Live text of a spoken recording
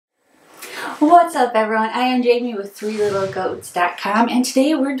What's up everyone? I am Jamie with 3littlegoats.com and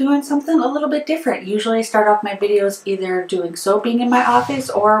today we're doing something a little bit different. Usually I start off my videos either doing soaping in my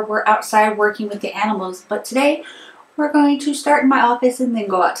office or we're outside working with the animals, but today we're going to start in my office and then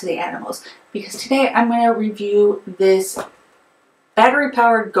go out to the animals because today I'm going to review this battery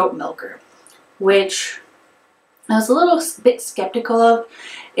powered goat milker, which I was a little bit skeptical of.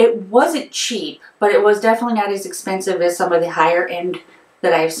 It wasn't cheap, but it was definitely not as expensive as some of the higher end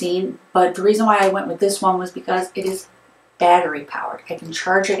that I've seen. But the reason why I went with this one was because it is battery powered. I can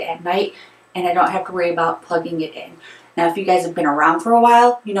charge it at night and I don't have to worry about plugging it in. Now, if you guys have been around for a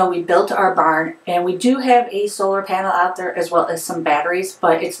while, you know we built our barn and we do have a solar panel out there as well as some batteries,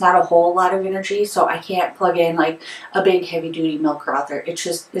 but it's not a whole lot of energy, so I can't plug in like a big heavy duty milker out there. It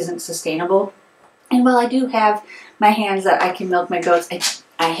just isn't sustainable. And while I do have my hands that I can milk my goats,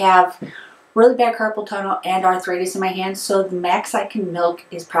 I have really bad carpal tunnel and arthritis in my hands, so the max I can milk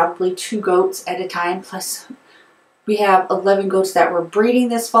is probably 2 goats at a time. Plus we have 11 goats that we're breeding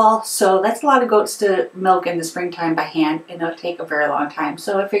this fall, so that's a lot of goats to milk in the springtime by hand, and it'll take a very long time.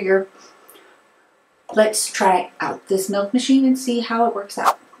 So I figure let's try out this milk machine and see how it works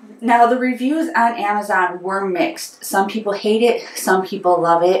out. Now, the reviews on Amazon were mixed. Some people hate it, some people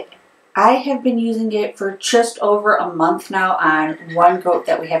love it. I have been using it for just over a month now on one goat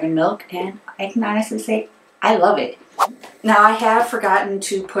that we have in milk, and I can honestly say I love it. Now, I have forgotten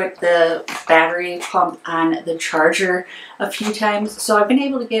to put the battery pump on the charger a few times, so I've been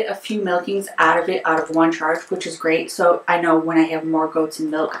able to get a few milkings out of it, out of one charge, which is great. So I know when I have more goats in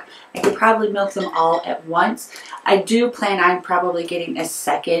milk, I could probably milk them all at once. I do plan on probably getting a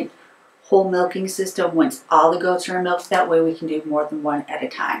second whole milking system once all the goats are milked. That way we can do more than one at a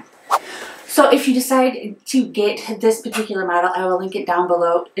time. So if you decide to get this particular model, I will link it down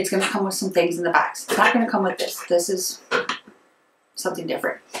below. It's going to come with some things in the box. It's not going to come with this. This is something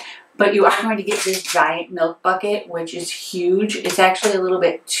different. But you are going to get this giant milk bucket, which is huge. It's actually a little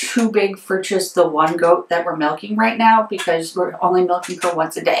bit too big for just the one goat that we're milking right now because we're only milking her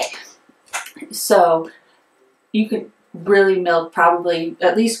once a day. So you could really milk probably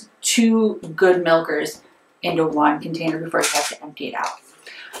at least 2 good milkers into one container before you have to empty it out.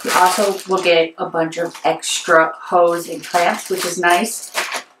 You also will get a bunch of extra hose and clamps, which is nice.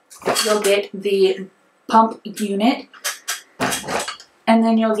 You'll get the pump unit, and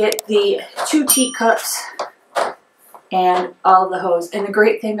then you'll get the 2 teacups and all the hose. And the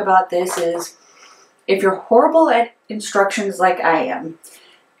great thing about this is if you're horrible at instructions like I am,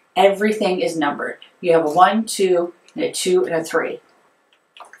 everything is numbered. You have a 1, 2, and a 2, and a 3.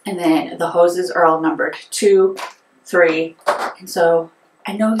 And then the hoses are all numbered 2, 3, and so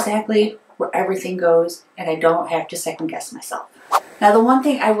I know exactly where everything goes and I don't have to second guess myself. Now, the one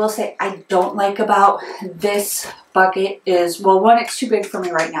thing I will say I don't like about this bucket is, well, one, it's too big for me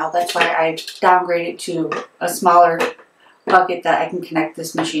right now. That's why I downgraded to a smaller bucket that I can connect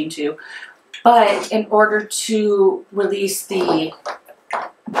this machine to. But in order to release the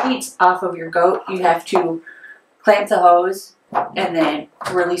teats off of your goat, you have to clamp the hose and then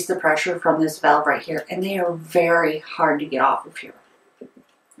release the pressure from this valve right here. And they are very hard to get off of here.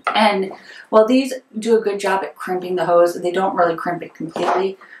 And while these do a good job at crimping the hose, they don't really crimp it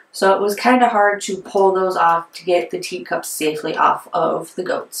completely. So it was kind of hard to pull those off to get the teacups safely off of the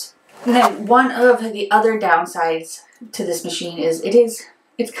goats. And then one of the other downsides to this machine is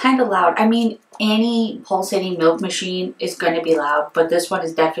it's kind of loud. I mean, any pulsating milk machine is going to be loud, but this one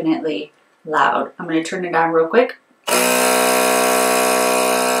is definitely loud. I'm going to turn it on real quick.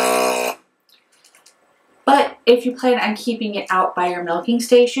 But if you plan on keeping it out by your milking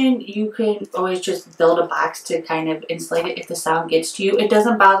station, you can always just build a box to kind of insulate it if the sound gets to you. It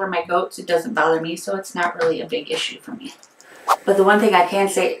doesn't bother my goats, it doesn't bother me, so it's not really a big issue for me. But the one thing I can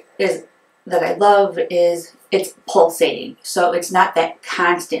say is that I love is it's pulsating. So it's not that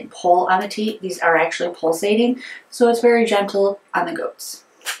constant pull on the teat. These are actually pulsating, so it's very gentle on the goats.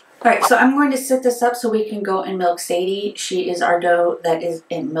 Alright, so I'm going to set this up so we can go and milk Sadie. She is our doe that is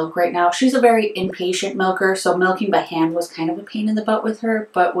in milk right now. She's a very impatient milker, so milking by hand was kind of a pain in the butt with her.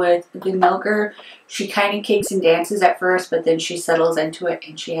 But with the milker, she kind of kicks and dances at first, but then she settles into it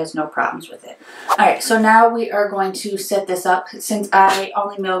and she has no problems with it. Alright, so now we are going to set this up. Since I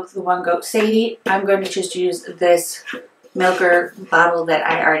only milk the one goat, Sadie, I'm going to just use this milker bottle that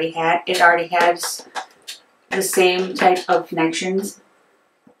I already had. It already has the same type of connections,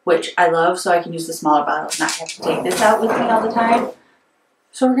 which I love, so I can use the smaller bottle and not have to take this out with me all the time.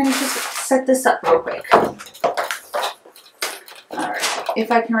 So we're going to just set this up real quick. Alright,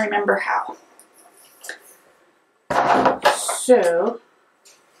 if I can remember how. So,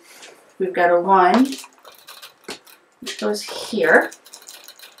 we've got a 1, which goes here.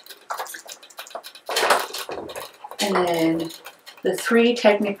 And then the 3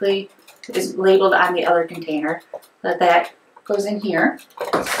 technically is labeled on the other container. That goes in here.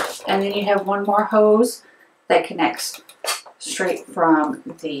 And then you have one more hose that connects straight from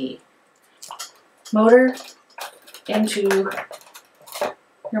the motor into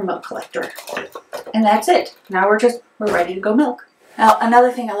your milk collector. And that's it. Now we're ready to go milk. Now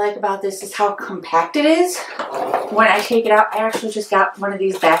another thing I like about this is how compact it is. When I take it out, I actually just got one of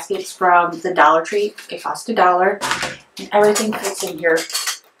these baskets from the Dollar Tree. It cost $1 and everything fits in here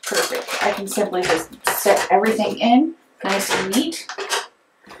perfect. I can simply just set everything in nice and neat.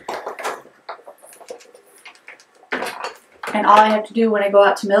 And all I have to do when I go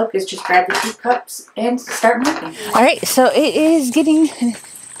out to milk is just grab the 2 cups and start milking. Alright, so it is getting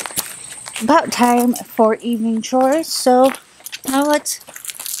about time for evening chores. So now let's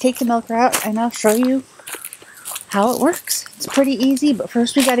take the milker out and I'll show you how it works. It's pretty easy, but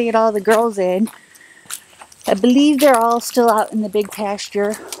first we got to get all the girls in. I believe they're all still out in the big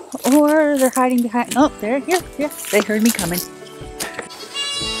pasture, or they're hiding behind. Oh, they're here. Yeah, they heard me coming.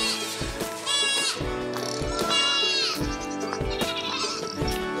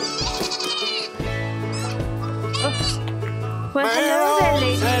 Well, hello there,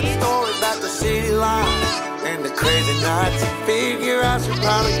 ladies. Sad story about the city life and the crazy nights. Figure I should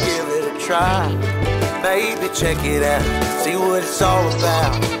probably give it a try. Maybe check it out, see what it's all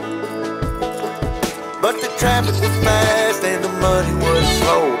about. But the traffic was fast and the money was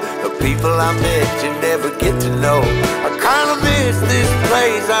slow. The people I met you never get to know. I kinda miss this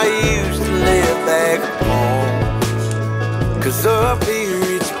place I used to live back home. Cause up here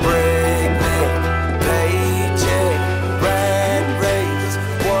it's breakneck, paycheck, rat race,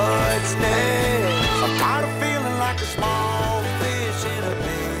 what's next? I'm tired of feeling like a small fish in a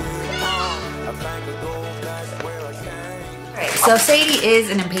big pond. I think I'll go back where I came. Alright, so Sadie is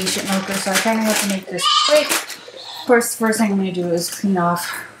an impatient milker, so I kind of have to make this quick. First thing I'm going to do is clean off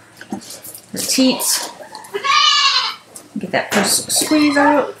the teats. Get that first squeeze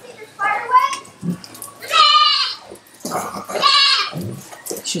out.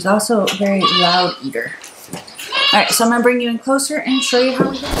 She's also a very loud eater. Alright, so I'm going to bring you in closer and show you how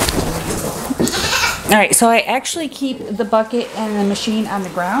we do it. Alright, so I actually keep the bucket and the machine on the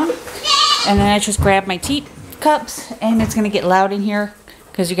ground. And then I just grab my teat cups, and it's going to get loud in here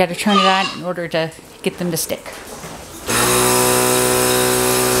because you got to turn it on in order to get them to stick.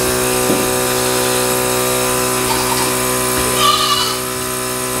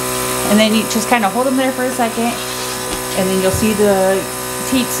 And then you just kind of hold them there for a second, and then you'll see the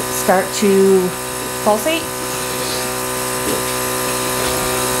teats start to pulsate.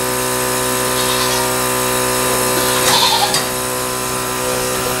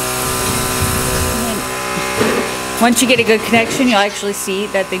 Once you get a good connection, you'll actually see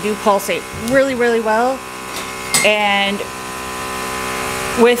that they do pulsate really, really well. And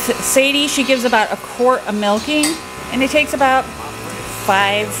with Sadie, she gives about a quart of milking, and it takes about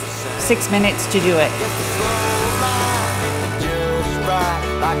 5-6 minutes to do it.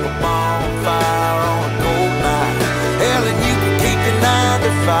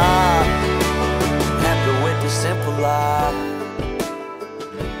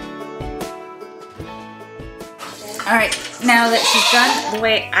 Alright, now that she's done, the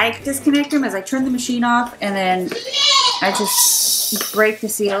way I disconnect them is I turn the machine off, and then I just break the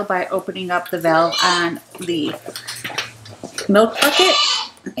seal by opening up the valve on the milk bucket,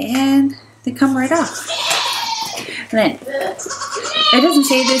 and they come right off. And then, it doesn't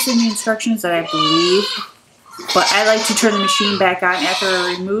say this in the instructions that I believe, but I like to turn the machine back on after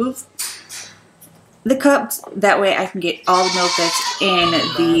I remove the cups. That way I can get all the milk that's in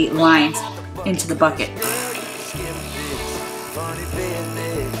the lines into the bucket.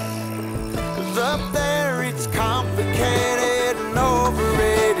 Up there it's complicated and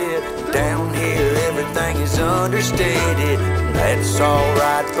overrated. Down here everything is understated. That's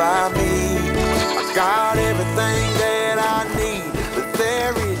alright by me. I got everything that I need, but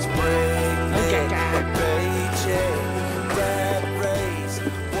there is break.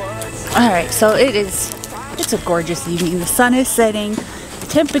 Alright, so it's a gorgeous evening. The sun is setting. The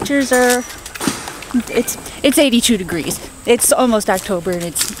temperatures are it's 82 degrees. It's almost October and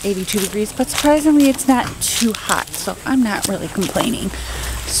it's 82 degrees, but surprisingly it's not too hot, so I'm not really complaining.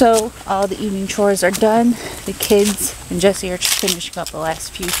 So all the evening chores are done. The kids and Jesse are just finishing up the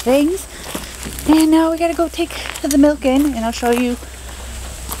last few things. And now we gotta go take the milk in, and I'll show you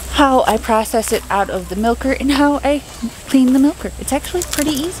how I process it out of the milker and how I clean the milker. It's actually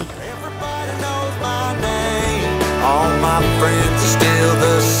pretty easy. Everybody knows my name. All my friends are still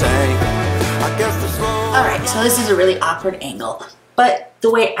the same. Alright, so this is a really awkward angle. But the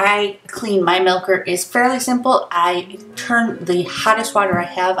way I clean my milker is fairly simple. I turn the hottest water I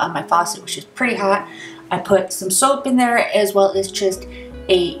have on my faucet, which is pretty hot. I put some soap in there as well as just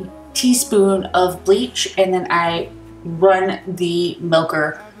a teaspoon of bleach, and then I run the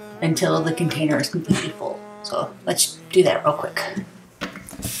milker until the container is completely full. So let's do that real quick.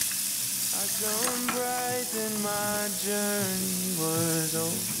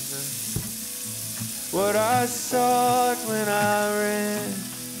 What I sought when I ran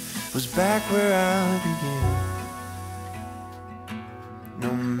was back where I began.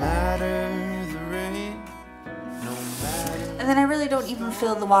 No matter the rain, no matter. And then I really don't even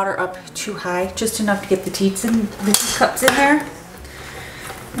fill the water up too high, just enough to get the teacups in there.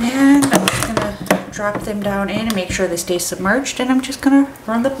 And I'm just gonna drop them down in and make sure they stay submerged, and I'm just gonna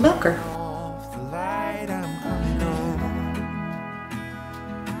run the milker.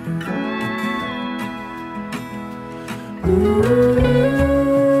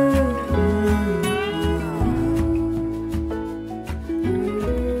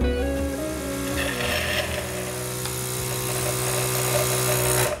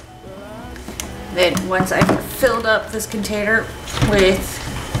 Then once I've filled up this container with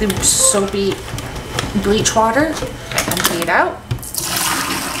the soapy bleach water, empty it out.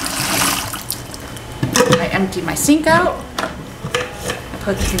 I empty my sink out,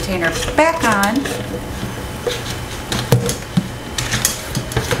 put the container back on,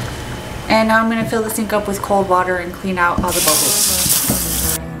 and now I'm going to fill the sink up with cold water and clean out all the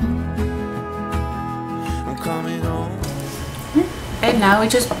bubbles. And now we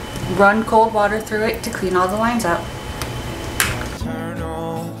just run cold water through it to clean all the lines out. Turn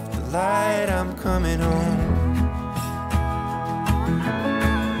off the light, I'm coming home.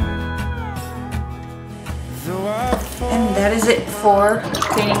 And that is it for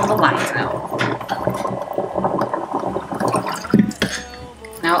cleaning the lines out.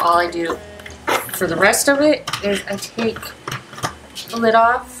 Now all I do for the rest of it is I take the lid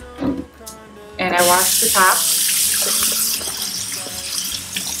off and I wash the top.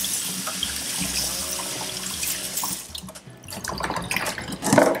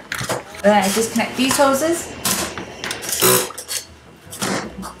 Then I disconnect these hoses.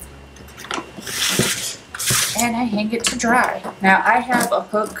 And I hang it to dry. Now I have a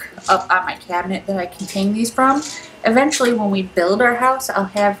hook up on my cabinet that I can hang these from. Eventually when we build our house, I'll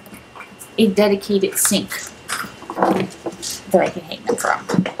have a dedicated sink that I can hang them from.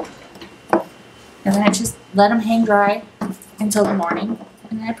 And then I just let them hang dry until the morning,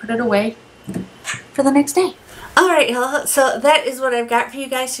 and then I put it away for the next day. Alright y'all, so that is what I've got for you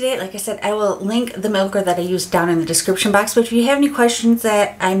guys today. Like I said, I will link the milker that I used down in the description box, but if you have any questions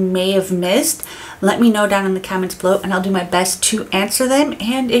that I may have missed, let me know down in the comments below and I'll do my best to answer them.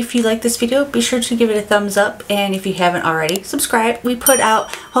 And if you like this video, be sure to give it a thumbs up, and if you haven't already, subscribe. We put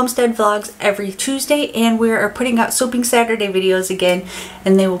out Homestead vlogs every Tuesday, and we are putting out Soaping Saturday videos again,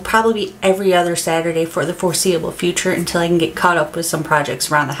 and they will probably be every other Saturday for the foreseeable future until I can get caught up with some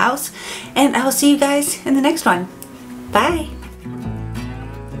projects around the house. And I will see you guys in the next one. Bye!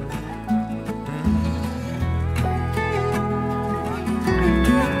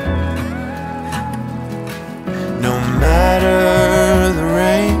 No matter the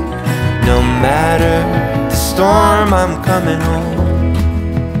rain, no matter the storm, I'm coming home.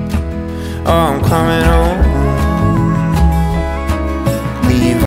 Oh, I'm coming home.